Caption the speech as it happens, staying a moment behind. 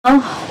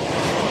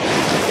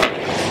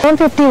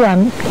151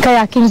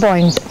 kayaking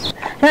point.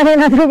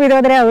 ನಾನೇನಾದ್ರೂ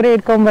ಬಿಡೋದ್ರೆ ಅವರೇ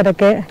ಇಟ್ಕೊಂಡ್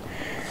ಬರಕ್ಕೆ.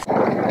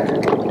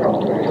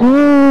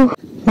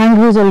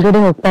 ಮ್ಯಾಂಗ್ರೋವ್ಸ್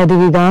ಒಳಗಡೆ ಹೋಗ್ತಾ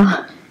ಇದೀವಿ ಈಗ.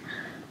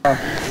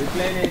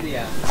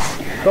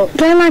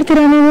 ಟ್ರೈ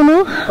ಮಾಡ್ತೀರಾ ನೀವು?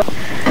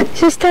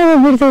 ಸುಸ್ತಾಗಿ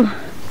ಹೋಗ್ಬಿಡ್ತು.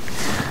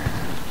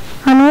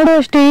 ನೋಡೋ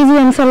ಅಷ್ಟು ಈಸಿ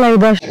ಅನ್ಸಲ್ಲ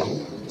ಇದು.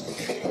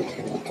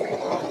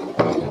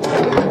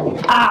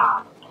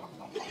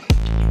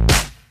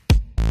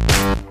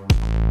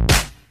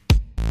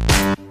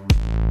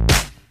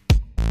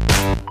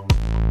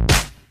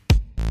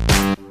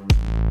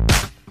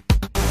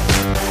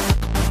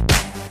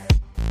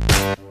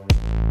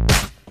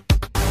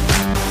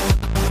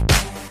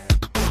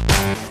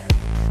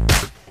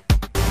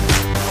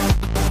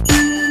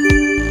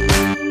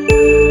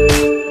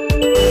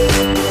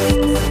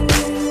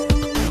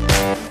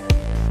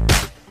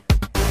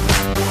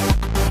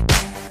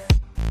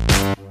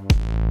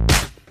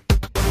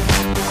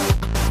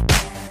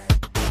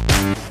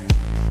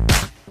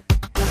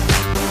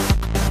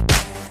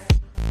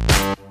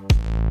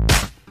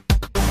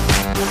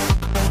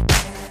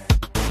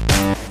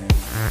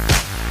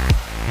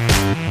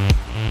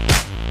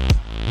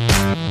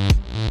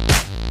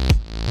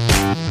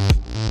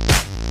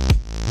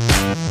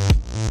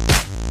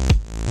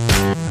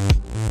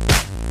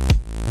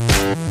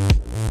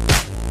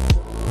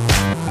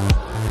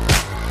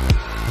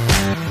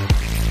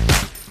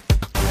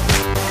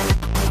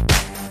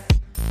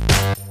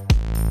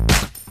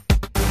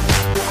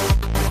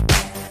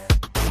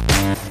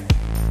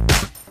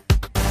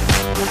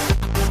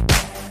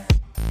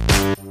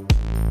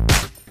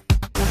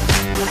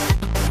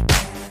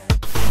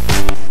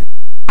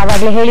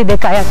 ಅವಾಗಲೇ ಹೇಳಿದ್ದೆ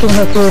kayaking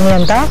ಹೋಗ್ತೀನಿ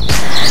ಅಂತ.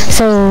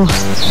 So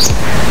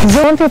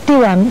zone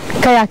 51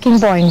 kayaking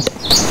point.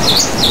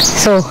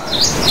 So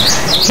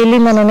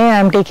ಇಲ್ಲಿಂದನೇ I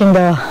am taking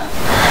the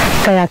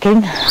kayaking.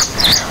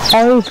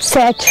 All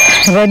set,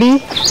 ready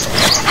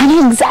and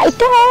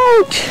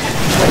excited.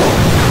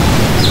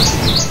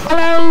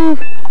 Hello.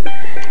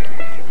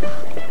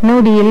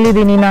 ನೋಡಿ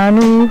ಎಲ್ಲಿದ್ದೀನಿ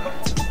ನಾನು.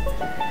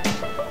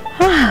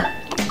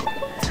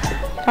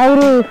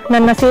 ಅವರು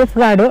ನನ್ನ safe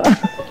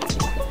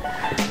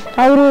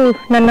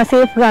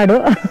guard.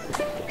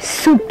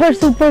 Super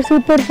super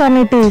super fun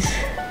it is.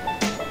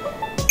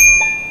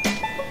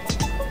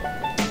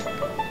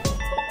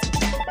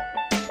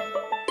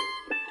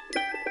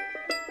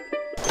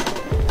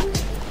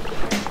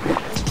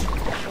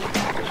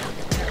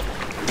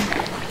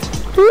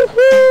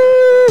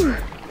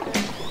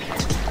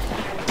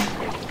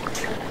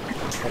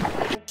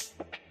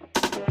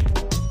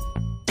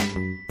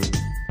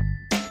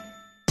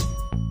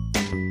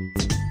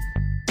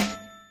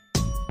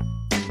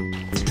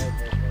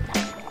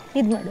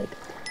 ಇದು ಮಾಡೋದು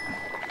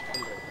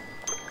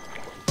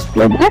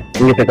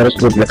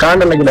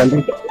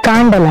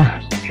ಕಾಂಡಲ.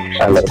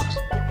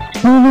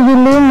 ನೀವು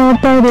ಇಲ್ಲಿ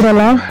ನೋಡ್ತಾ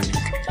ಇದ್ದೀರಲ್ಲ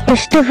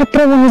ಎಷ್ಟು ಹತ್ರ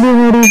ಬಂದಿದೆ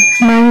ನೋಡಿ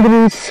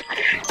ಮ್ಯಾಂಗ್ರೋವ್ಸ್.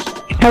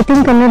 ಐ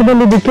ಥಿಂಕ್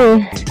ಕನ್ನಡದಲ್ಲಿ ಇದಕ್ಕೆ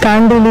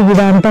ಕಾಂಡೇಲಿ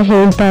ಗಿಡ ಅಂತ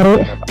ಹೇಳ್ತಾರೆ,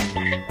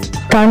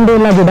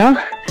 ಕಾಂಡೇಲ ಗಿಡ.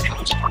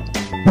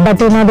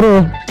 ಬಟ್ ಏನಾದ್ರು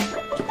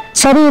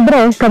ಸರಿ ಇದ್ರೆ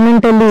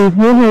ಕಮೆಂಟ್ ಅಲ್ಲಿ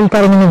ಏನ್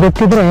ಹೇಳ್ತಾರೆ ನಿಮಗೆ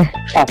ಗೊತ್ತಿದ್ರೆ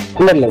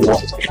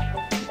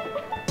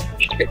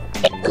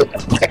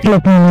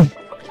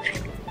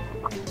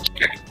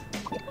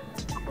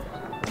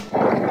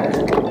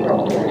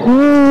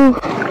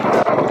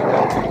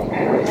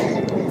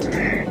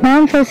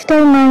ನಾನು ಫಸ್ಟ್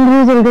ಟೈಮ್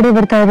ಮ್ಯಾಂಗ್ರೋವ್ಸ್ ಒಳಗಡೆ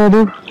ಬರ್ತಾ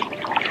ಇರೋದು.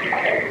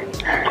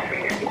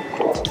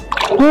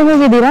 ನೀವು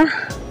ಹೋಗಿದ್ದೀರಾ?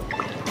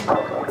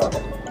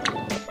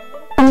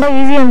 ತುಂಬಾ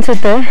ಈಸಿ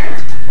ಅನ್ಸುತ್ತೆ,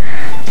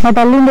 ಬಟ್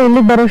ಅಲ್ಲಿಂದ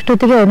ಇಲ್ಲಿಗೆ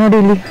ಬರೋಷ್ಟೊತ್ತಿಗೆ ನೋಡಿ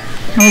ಇಲ್ಲಿ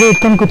ಹಂಗೆ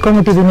ಇಟ್ಕೊಂಡು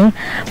ಕುತ್ಕೊಂಡ್ಬಿಟ್ಟಿದ್ದೀನಿ.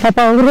 ಪಾಪ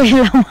ಅವರು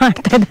ಎಲ್ಲ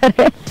ಮಾಡ್ತಾ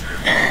ಇದ್ದಾರೆ.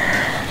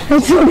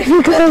 It's so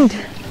difficult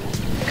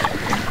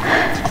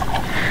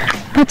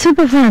but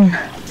super fun.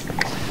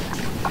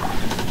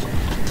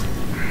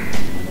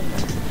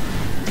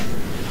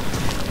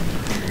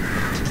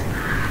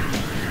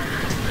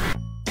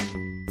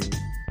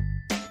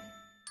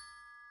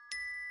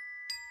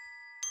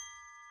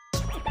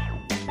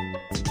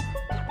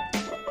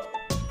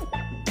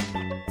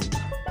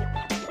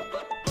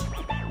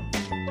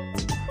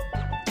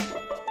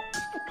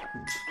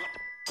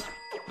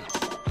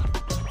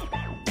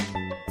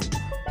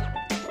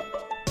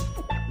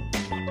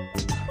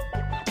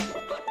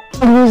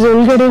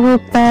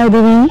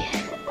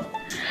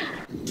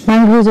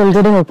 Mangroves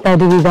ಒಳಗಡೆ ಹೋಗ್ತಾ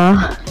ಇದೀವಿ ಈಗ.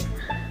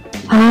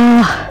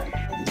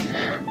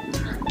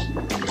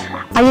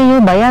 ಅಯ್ಯೋ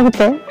ಭಯ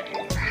ಆಗುತ್ತೆ.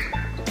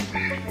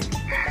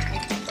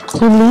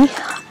 ಇಲ್ಲಿ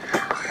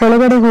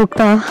ಒಳಗಡೆ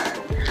ಹೋಗ್ತಾ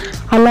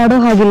ಅಲ್ಲಾಡೋ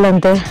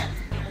ಹಾಗಿಲ್ಲಂತೆ.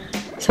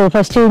 ಸೊ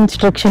ಫಸ್ಟ್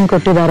ಇನ್ಸ್ಟ್ರಕ್ಷನ್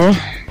ಕೊಟ್ಟಿದ್ದಾರೆ.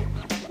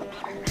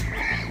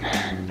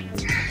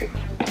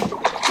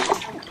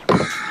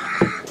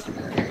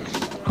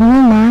 ಓ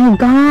ಮೈ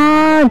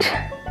ಗಾಡ್.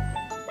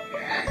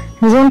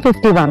 Zone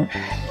 51.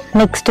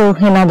 Next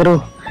ಏನಾದ್ರು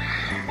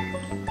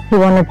you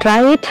want to try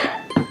it,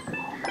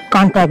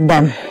 contact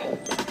them.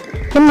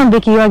 ಏನ್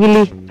ಮಾಡ್ಬೇಕು ಇವಾಗ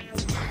ಇಲ್ಲಿ?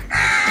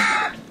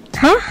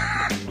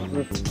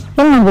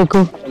 ಏನ್ ಮಾಡ್ಬೇಕು?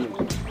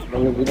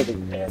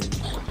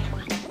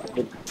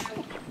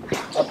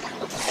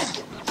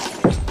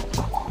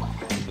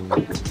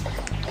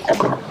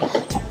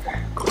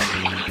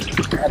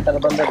 ತರ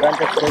ಬಂದ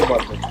ಬ್ರಾಂಚಸ್ ಸೇವ್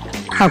ಮಾಡ್ತೀವಿ.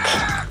 ಓಕೆ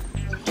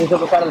ನೀವು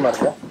ಸ್ವಲ್ಪ ಫೈನಲ್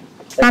ಮಾಡ್ತೀರಾ?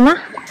 ಅಣ್ಣ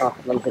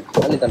ನನ್ನ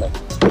ಅಲ್ಲಿ ತಾನೆ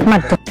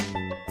ಮತ್ತೆ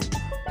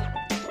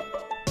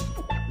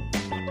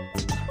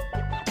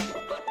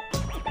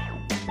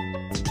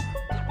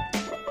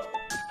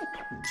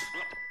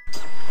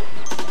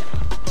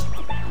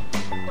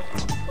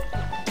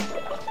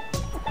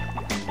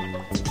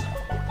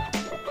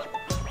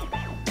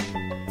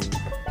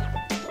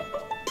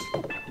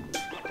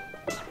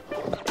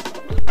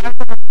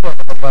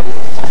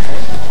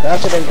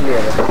ಆಕ್ಸಿಡೆಂಟಲಿ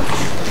ಇದೆ.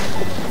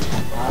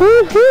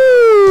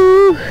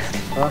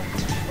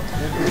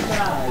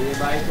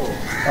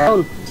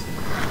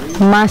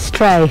 must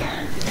try.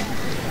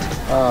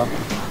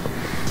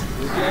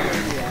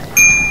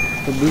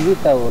 ಬಿಸಿ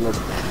ತಾವು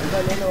ನೋಡಿ.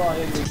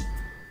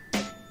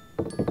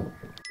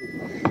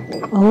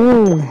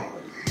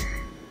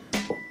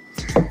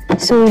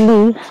 ಸೊ ಇಲ್ಲಿ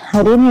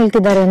ಅವ್ರೇನು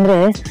ಹೇಳ್ತಿದ್ದಾರೆ ಅಂದ್ರೆ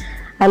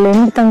ಅಲ್ಲಿ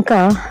ಎಂಡ್ ತನಕ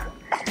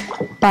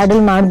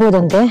ಪ್ಯಾಡಲ್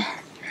ಮಾಡ್ಬೋದಂತೆ,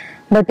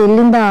 ಬಟ್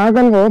ಇಲ್ಲಿಂದ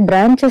ಆಗಲ್ವೋ,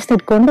 ಬ್ರಾಂಚಸ್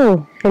ಇಟ್ಕೊಂಡು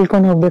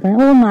ಹೇಳ್ಕೊಂಡು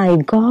ಹೋಗ್ಬೇಕಂದ್ರೆ. ಓ ಮೈ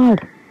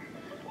god,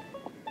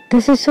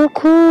 this is so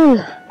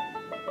cool.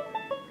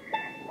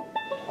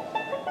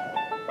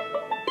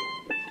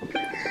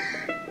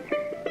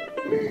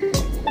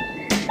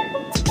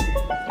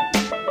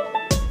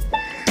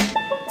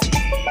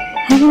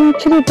 I can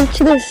actually touch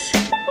this.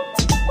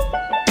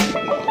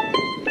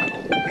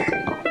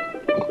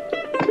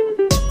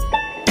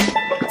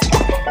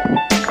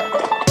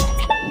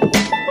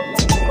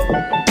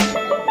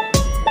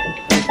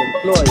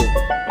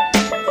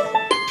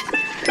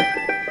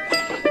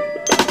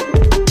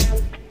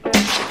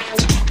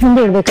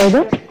 ಮುಂದೆ ಇಡ್ಬೇಕಾ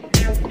ಇದು?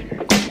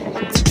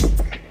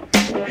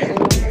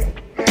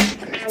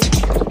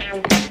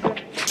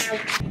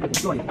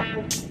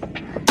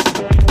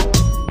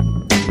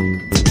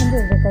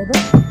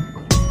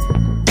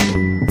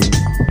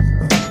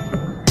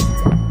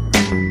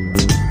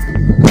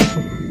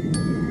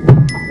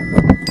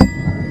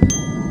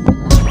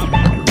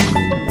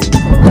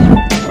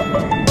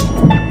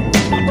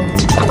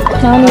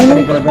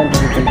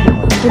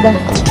 ಇದಾ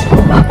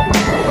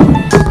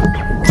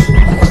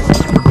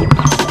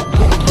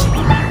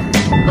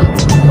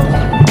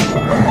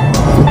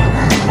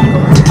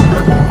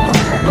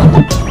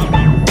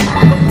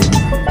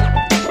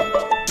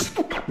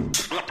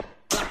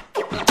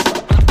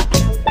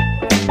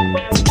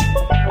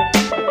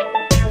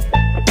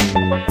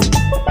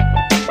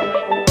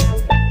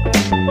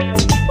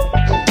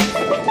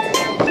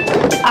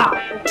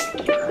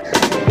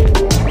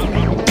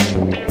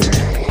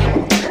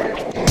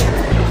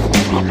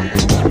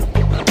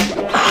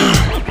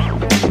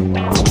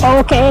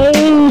ಓಕೆ.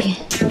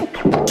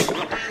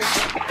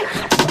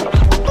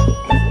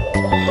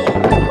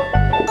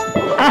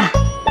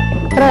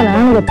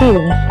 ನಾನು ಗೊತ್ತಿದೆ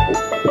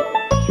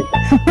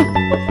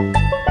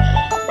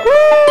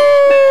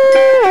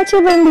ಆಚೆ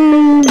ಬಂದಿ.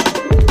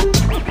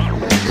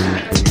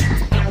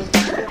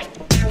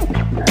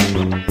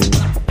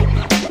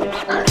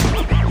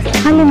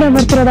 ಅಲ್ಲಿಂದ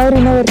ಬರ್ತಿರೋದು,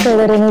 ಅವ್ರಿಂದ ಬರ್ತಾ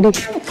ಇದಾರೆ ನೋಡಿ.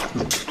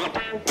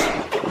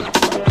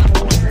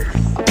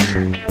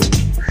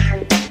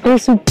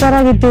 ಸೂಪರ್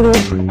ಆಗಿತ್ತಿದು.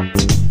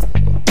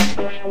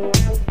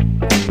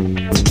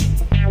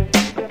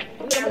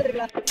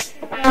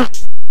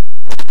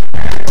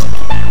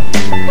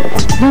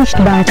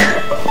 Reached back.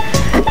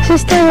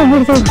 ಸುಸ್ತಾಗಿ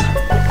ಹೋಗ್ಬಿಡ್ತು.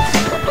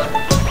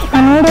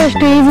 ನೋಡೋ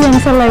ಅಷ್ಟು ಈಸಿ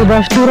ಅನ್ಸಲ್ಲ ಇದು,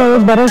 ಅಷ್ಟು ದೂರ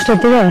ಹೋಗಿ ಬರೋ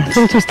ಅಷ್ಟೊತ್ತಿಗೆ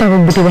ಫುಲ್ ಸುಸ್ತಾಗಿ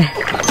ಹೋಗ್ಬಿಟ್ಟಿದೆ.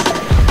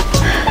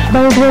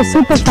 But it was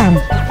super fun.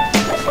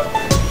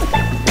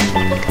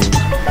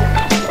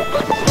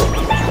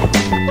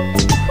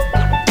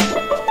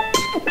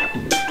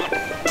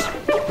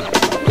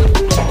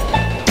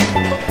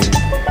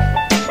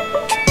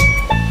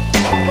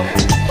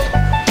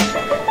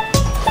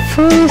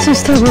 Full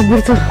ಸುಸ್ತಾಗಿ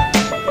ಹೋಗ್ಬಿಡ್ತು.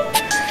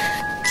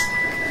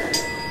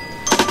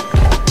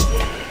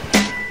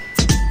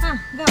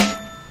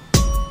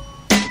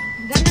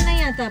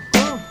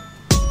 आपको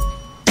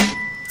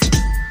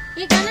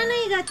ये गाना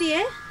नहीं गाती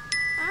है?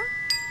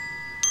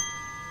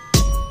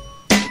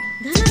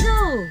 गाना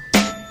गाओ,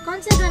 कौन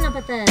सा गाना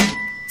पता है?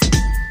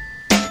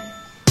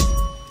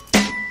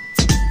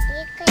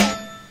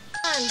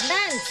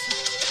 डांस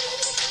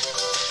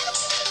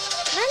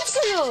डांस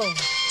करो।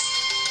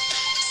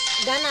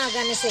 गाना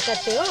गाने से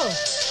करते हो?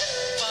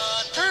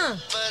 हाँ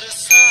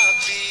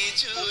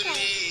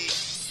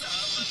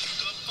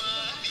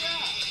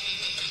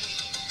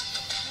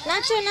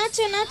नाचो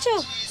नाचो नाचो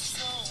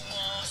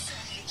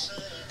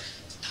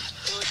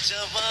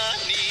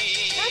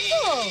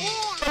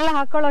ಎಲ್ಲ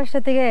ಹಾಕೊಳ್ಳೋ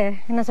ಅಷ್ಟೊತ್ತಿಗೆ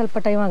ಇನ್ನೂ ಸ್ವಲ್ಪ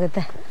ಟೈಮ್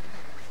ಆಗುತ್ತೆ.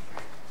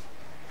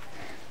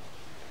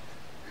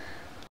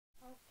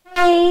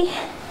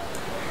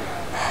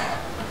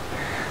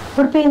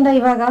 ಉಡುಪಿಯಿಂದ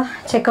ಇವಾಗ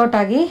ಚೆಕ್ಔಟ್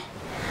ಆಗಿ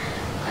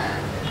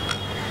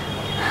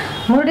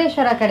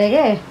ಮುರುಡೇಶ್ವರ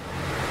ಕಡೆಗೆ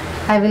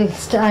I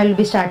will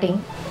be starting.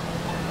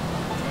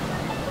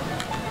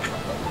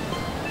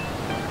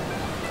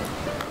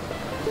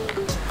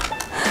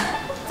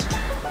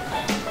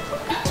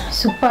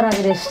 Super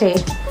ಆಗಿದೆ ಸ್ಟೇ.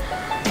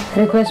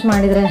 ರಿಕ್ವೆಸ್ಟ್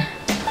ಮಾಡಿದರೆ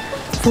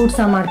ಫುಡ್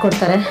ಸಹ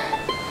ಮಾಡಿಕೊಡ್ತಾರೆ.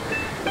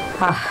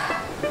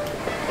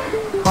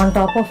 On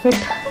top of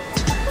it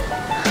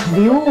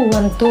view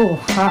ಅಂತೂ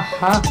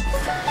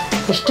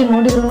ಎಷ್ಟು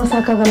ನೋಡಿದ್ರೂ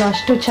ಸಾಕಾಗಲ್ಲ,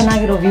 ಅಷ್ಟು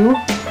ಚೆನ್ನಾಗಿರೋ ವ್ಯೂ.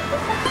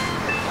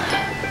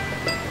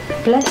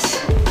 ಪ್ಲಸ್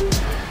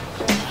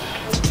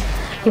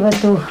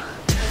ಇವತ್ತು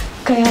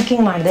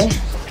ಕಯಾಕಿಂಗ್ ಮಾಡಿದೆ.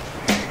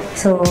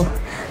 ಸೊ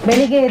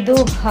ಬೆಳಿಗ್ಗೆ ಎದ್ದು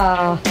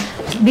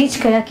ಬೀಚ್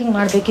ಕಯಾಕಿಂಗ್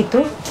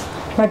ಮಾಡಬೇಕಿತ್ತು,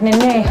 ಬಟ್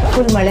ನಿನ್ನೆ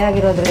ಫುಲ್ ಮಳೆ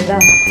ಆಗಿರೋದ್ರಿಂದ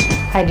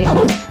ಐ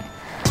ಡಿಡ್.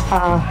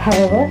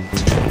 ಹಾಗಾಗಿ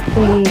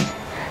ಈ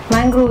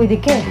ಮ್ಯಾಂಗ್ರೋವ್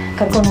ಇದಕ್ಕೆ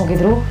ಕರ್ಕೊಂಡು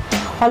ಹೋಗಿದ್ರು.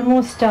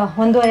 ಆಲ್ಮೋಸ್ಟ್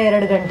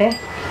 1.5-2 ಗಂಟೆ.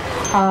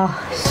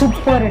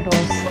 Super it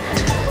was.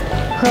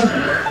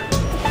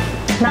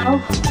 ನಾವು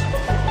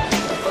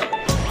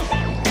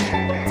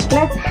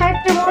ಲೆಟ್ಸ್ ಹೆಡ್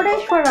ಟು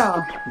ಮುರುಡೇಶ್ವರ.